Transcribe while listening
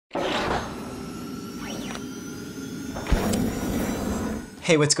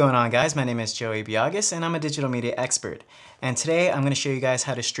Hey, what's going on, guys? My name is Joey Biagas and I'm a digital media expert. And today I'm going to show you guys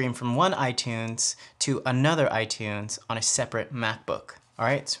how to stream from one iTunes to another iTunes on a separate MacBook. All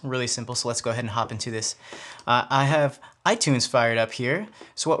right, it's really simple, so let's go ahead and hop into this. I have iTunes fired up here.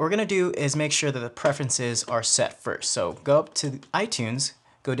 So what we're going to do is make sure that the preferences are set first. So go up to iTunes,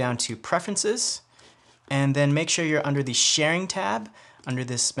 go down to Preferences, and then make sure you're under the Sharing tab under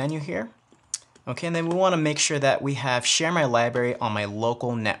this menu here. Okay, and then we want to make sure that we have Share My Library on my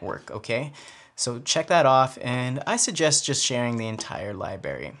local network, okay? So check that off, and I suggest just sharing the entire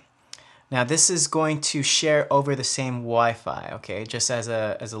library. Now this is going to share over the same Wi-Fi, okay, just as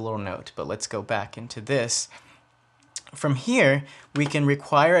a little note, but let's go back into this. From here, we can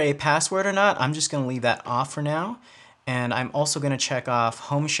require a password or not. I'm just going to leave that off for now. And I'm also going to check off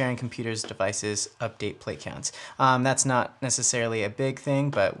home sharing computers, devices, update play counts. That's not necessarily a big thing,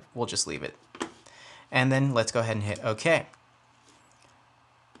 but we'll just leave it. And then let's go ahead and hit OK.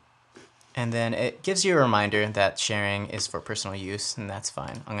 And then it gives you a reminder that sharing is for personal use, and that's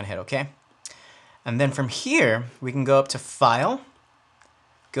fine. I'm going to hit OK. And then from here, we can go up to File,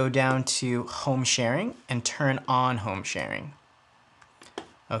 go down to Home Sharing, and turn on Home Sharing.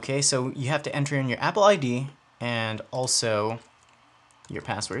 Okay, so you have to enter in your Apple ID and also your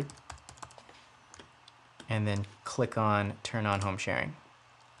password. And then click on Turn on Home Sharing.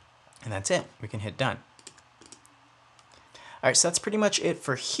 And that's it. We can hit done. All right, so that's pretty much it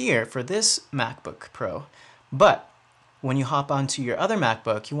for here for this MacBook Pro. But when you hop onto your other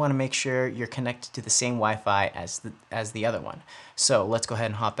MacBook, you want to make sure you're connected to the same Wi-Fi as the other one. So let's go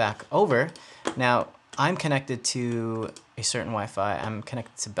ahead and hop back over. Now, I'm connected to a certain Wi-Fi. I'm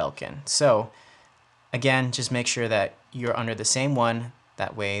connected to Belkin. So again, just make sure that you're under the same one.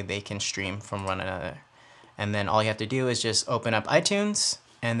 That way they can stream from one another. And then all you have to do is just open up iTunes,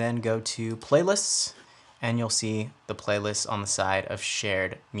 and then go to Playlists, and you'll see the playlist on the side of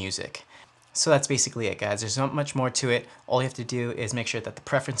shared music. So that's basically it, guys. There's not much more to it. All you have to do is make sure that the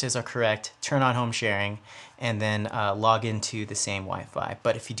preferences are correct, turn on home sharing, and then log into the same Wi-Fi.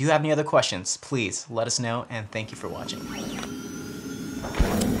 But if you do have any other questions, please let us know, and thank you for watching.